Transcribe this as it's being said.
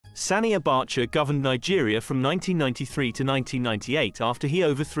Sani Abacha governed Nigeria from 1993 to 1998 after he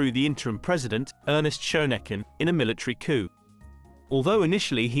overthrew the interim president, Ernest Shonekan, in a military coup. Although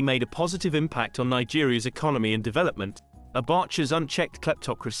initially he made a positive impact on Nigeria's economy and development, Abacha's unchecked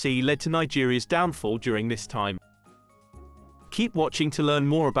kleptocracy led to Nigeria's downfall during this time. Keep watching to learn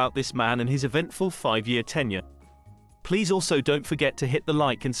more about this man and his eventful 5-year tenure. Please also don't forget to hit the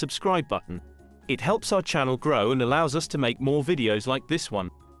like and subscribe button. It helps our channel grow and allows us to make more videos like this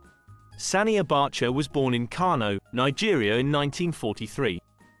one. Sani Abacha was born in Kano, Nigeria in 1943.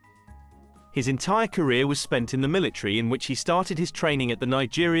 His entire career was spent in the military, in which he started his training at the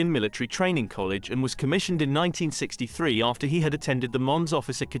Nigerian Military Training College and was commissioned in 1963 after he had attended the Mons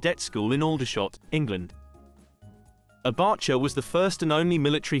Officer Cadet School in Aldershot, England. Abacha was the first and only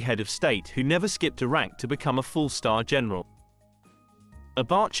military head of state who never skipped a rank to become a full-star general.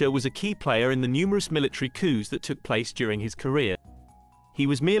 Abacha was a key player in the numerous military coups that took place during his career. He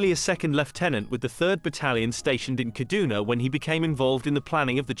was merely a second lieutenant with the 3rd Battalion stationed in Kaduna when he became involved in the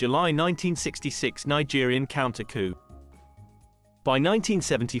planning of the July 1966 Nigerian counter-coup. By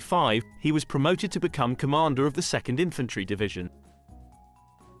 1975, he was promoted to become commander of the 2nd Infantry Division.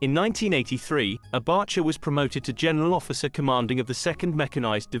 In 1983, Abacha was promoted to General Officer commanding of the 2nd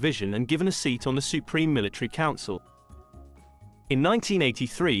Mechanized Division and given a seat on the Supreme Military Council. In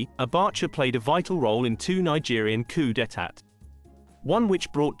 1983, Abacha played a vital role in 2 Nigerian coups d'état. One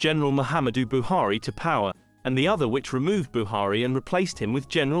which brought General Muhammadu Buhari to power, and the other which removed Buhari and replaced him with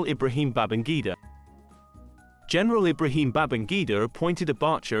General Ibrahim Babangida. General Ibrahim Babangida appointed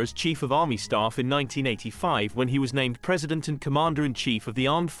Abacha as Chief of Army Staff in 1985 when he was named President and Commander-in-Chief of the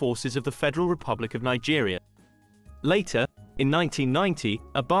Armed Forces of the Federal Republic of Nigeria. Later, in 1990,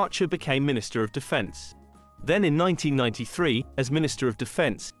 Abacha became Minister of Defense. Then in 1993, as Minister of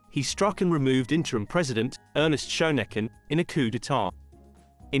Defense, he struck and removed interim President, Ernest Shonekan, in a coup d'état.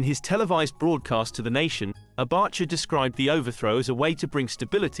 In his televised broadcast to the nation, Abacha described the overthrow as a way to bring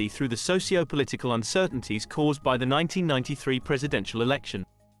stability through the socio-political uncertainties caused by the 1993 presidential election.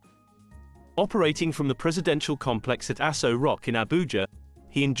 Operating from the presidential complex at Aso Rock in Abuja,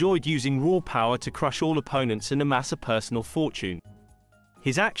 he enjoyed using raw power to crush all opponents and amass a personal fortune.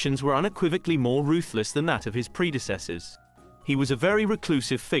 His actions were unequivocally more ruthless than that of his predecessors. He was a very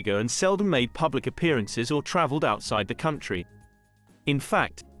reclusive figure and seldom made public appearances or traveled outside the country. In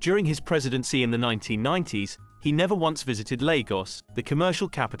fact, during his presidency in the 1990s, he never once visited Lagos, the commercial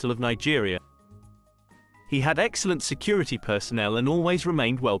capital of Nigeria. He had excellent security personnel and always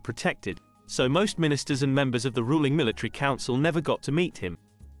remained well protected, so most ministers and members of the ruling military council never got to meet him.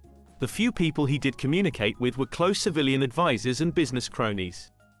 The few people he did communicate with were close civilian advisors and business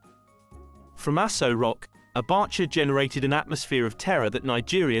cronies. From Aso Rock, Abacha generated an atmosphere of terror that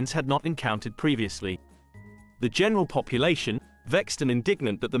Nigerians had not encountered previously. The general population, vexed and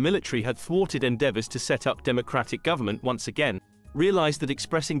indignant that the military had thwarted endeavors to set up democratic government once again, realized that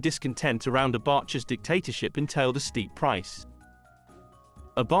expressing discontent around Abacha's dictatorship entailed a steep price.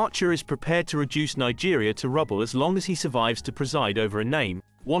 Abacha is prepared to reduce Nigeria to rubble as long as he survives to preside over a name,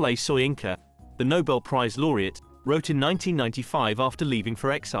 Wole Soyinka, the Nobel Prize laureate, wrote in 1995 after leaving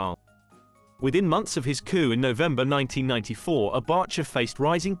for exile. Within months of his coup in November 1994, Abacha faced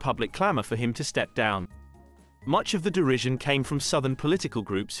rising public clamor for him to step down. Much of the derision came from southern political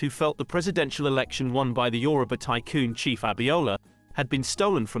groups who felt the presidential election won by the Yoruba tycoon Chief Abiola had been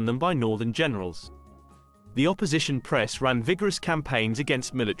stolen from them by northern generals. The opposition press ran vigorous campaigns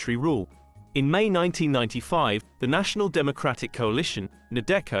against military rule. In May 1995, the National Democratic Coalition,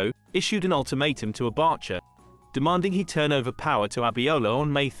 NDECO, issued an ultimatum to Abacha, demanding he turn over power to Abiola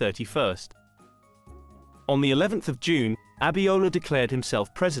on May 31st. On the 11th of June, Abiola declared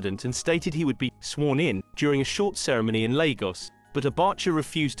himself president and stated he would be sworn in during a short ceremony in Lagos, but Abacha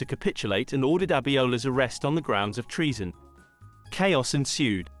refused to capitulate and ordered Abiola's arrest on the grounds of treason. Chaos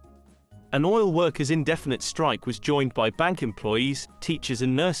ensued. An oil workers' indefinite strike was joined by bank employees, teachers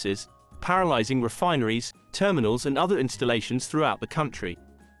and nurses, paralyzing refineries, terminals and other installations throughout the country.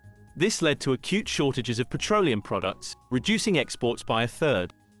 This led to acute shortages of petroleum products, reducing exports by a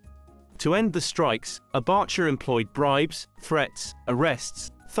third. To end the strikes, Abacha employed bribes, threats, arrests,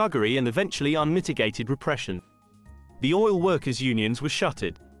 thuggery and eventually unmitigated repression. The oil workers' unions were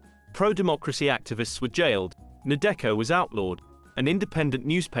shuttered. Pro-democracy activists were jailed, NDECO was outlawed, and independent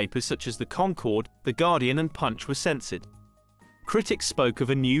newspapers such as The Concord, The Guardian and Punch were censored. Critics spoke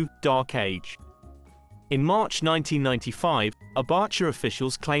of a new, dark age. In March 1995, Abacha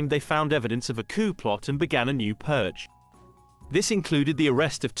officials claimed they found evidence of a coup plot and began a new purge. This included the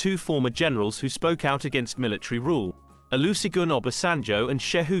arrest of 2 former generals who spoke out against military rule, Olusegun Obasanjo and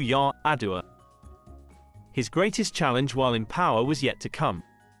Shehu Yar Adua. His greatest challenge while in power was yet to come.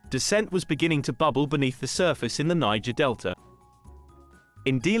 Dissent was beginning to bubble beneath the surface in the Niger Delta.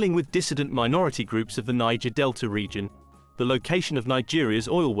 In dealing with dissident minority groups of the Niger Delta region, the location of Nigeria's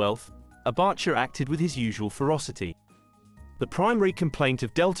oil wealth, Abacha acted with his usual ferocity. The primary complaint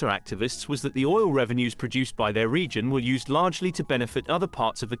of Delta activists was that the oil revenues produced by their region were used largely to benefit other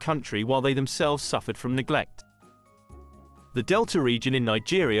parts of the country while they themselves suffered from neglect. The Delta region in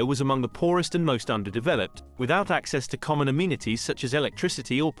Nigeria was among the poorest and most underdeveloped, without access to common amenities such as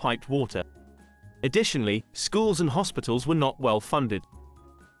electricity or piped water. Additionally, schools and hospitals were not well funded.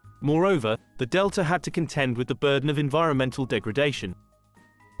 Moreover, the Delta had to contend with the burden of environmental degradation.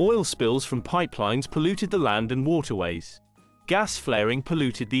 Oil spills from pipelines polluted the land and waterways. Gas flaring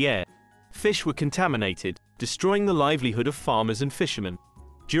polluted the air. Fish were contaminated, destroying the livelihood of farmers and fishermen.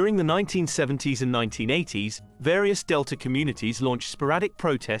 During the 1970s and 1980s, various Delta communities launched sporadic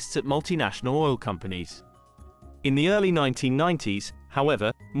protests at multinational oil companies. In the early 1990s,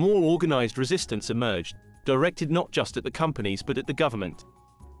 however, more organized resistance emerged, directed not just at the companies but at the government.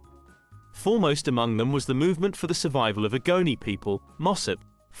 Foremost among them was the Movement for the Survival of Ogoni People, MOSOP,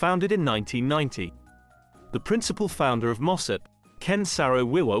 founded in 1990. The principal founder of MOSOP, Ken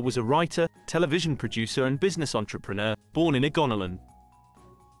Saro-Wiwa, was a writer, television producer and business entrepreneur, born in Ogoniland.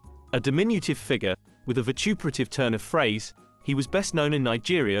 A diminutive figure, with a vituperative turn of phrase, he was best known in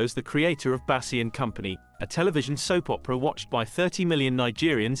Nigeria as the creator of Bassi & Company, a television soap opera watched by 30 million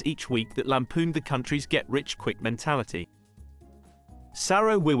Nigerians each week that lampooned the country's get-rich-quick mentality.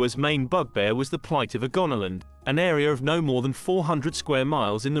 Saro-Wiwa's main bugbear was the plight of Ogoniland, an area of no more than 400 square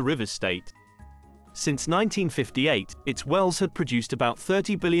miles in the Rivers State. Since 1958, its wells had produced about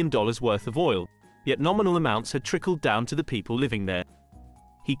 $30 billion worth of oil, yet nominal amounts had trickled down to the people living there.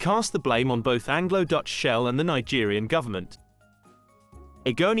 He cast the blame on both Anglo-Dutch Shell and the Nigerian government.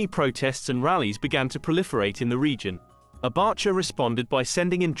 Ogoni protests and rallies began to proliferate in the region. Abacha responded by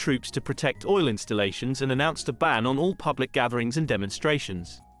sending in troops to protect oil installations and announced a ban on all public gatherings and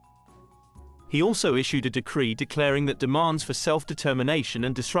demonstrations. He also issued a decree declaring that demands for self-determination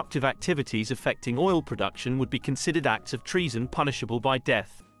and disruptive activities affecting oil production would be considered acts of treason punishable by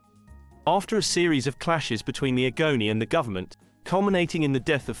death. After a series of clashes between the Ogoni and the government, culminating in the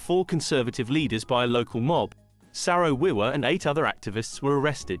death of 4 conservative leaders by a local mob, Saro-Wiwa and 8 other activists were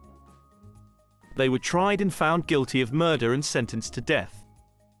arrested. They were tried and found guilty of murder and sentenced to death.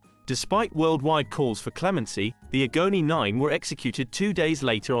 Despite worldwide calls for clemency, the Ogoni 9 were executed 2 days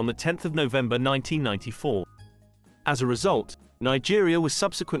later on the 10th of November 1994. As a result, Nigeria was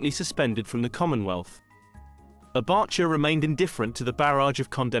subsequently suspended from the Commonwealth. Abacha remained indifferent to the barrage of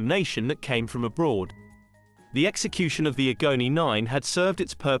condemnation that came from abroad. The execution of the Ogoni 9 had served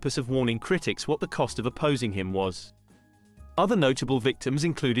its purpose of warning critics what the cost of opposing him was. Other notable victims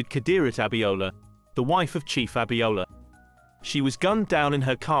included Kadirat Abiola, the wife of Chief Abiola. She was gunned down in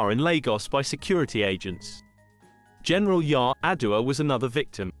her car in Lagos by security agents. General Yar Adua was another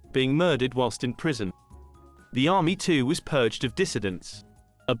victim, being murdered whilst in prison. The army too was purged of dissidents.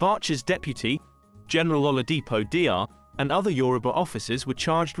 Abacha's deputy, General Oladipo Dr, and other Yoruba officers were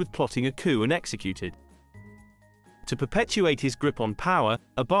charged with plotting a coup and executed. To perpetuate his grip on power,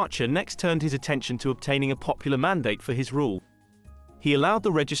 Abacha next turned his attention to obtaining a popular mandate for his rule. He allowed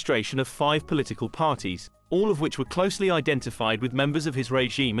the registration of 5 political parties, all of which were closely identified with members of his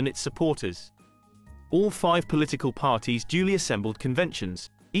regime and its supporters. All 5 political parties duly assembled conventions,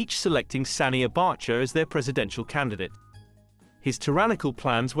 each selecting Sani Abacha as their presidential candidate. His tyrannical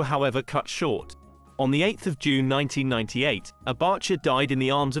plans were however cut short. On the 8th of June 1998, Abacha died in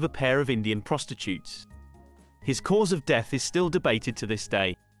the arms of a pair of Indian prostitutes. His cause of death is still debated to this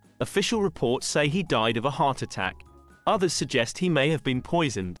day. Official reports say he died of a heart attack. Others suggest he may have been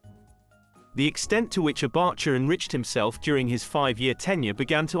poisoned. The extent to which Abacha enriched himself during his 5-year tenure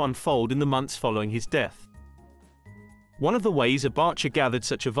began to unfold in the months following his death. One of the ways Abacha gathered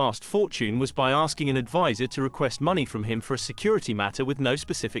such a vast fortune was by asking an advisor to request money from him for a security matter with no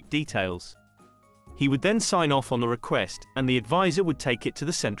specific details. He would then sign off on the request, and the advisor would take it to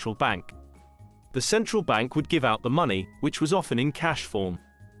the central bank. The central bank would give out the money, which was often in cash form.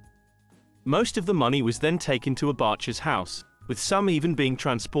 Most of the money was then taken to Abacha's house, with some even being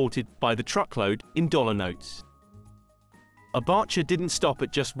transported by the truckload in dollar notes. Abacha didn't stop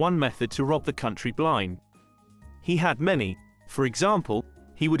at just one method to rob the country blind. He had many. For example,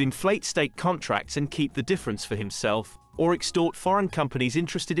 he would inflate state contracts and keep the difference for himself, or extort foreign companies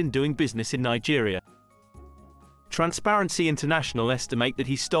interested in doing business in Nigeria. Transparency International estimate that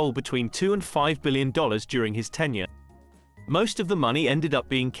he stole between $2 and $5 billion during his tenure. Most of the money ended up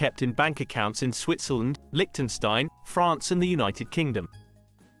being kept in bank accounts in Switzerland, Liechtenstein, France and the United Kingdom.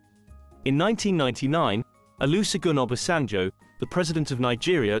 In 1999, Olusegun Obasanjo, the president of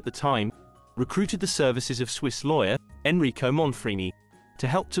Nigeria at the time, recruited the services of Swiss lawyer, Enrico Monfrini, to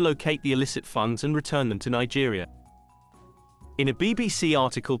help to locate the illicit funds and return them to Nigeria. In a BBC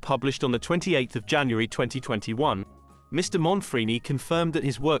article published on the 28th of January 2021, Mr. Monfrini confirmed that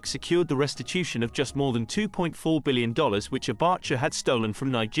his work secured the restitution of just more than $2.4 billion which Abacha had stolen from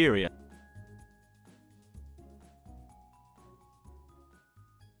Nigeria.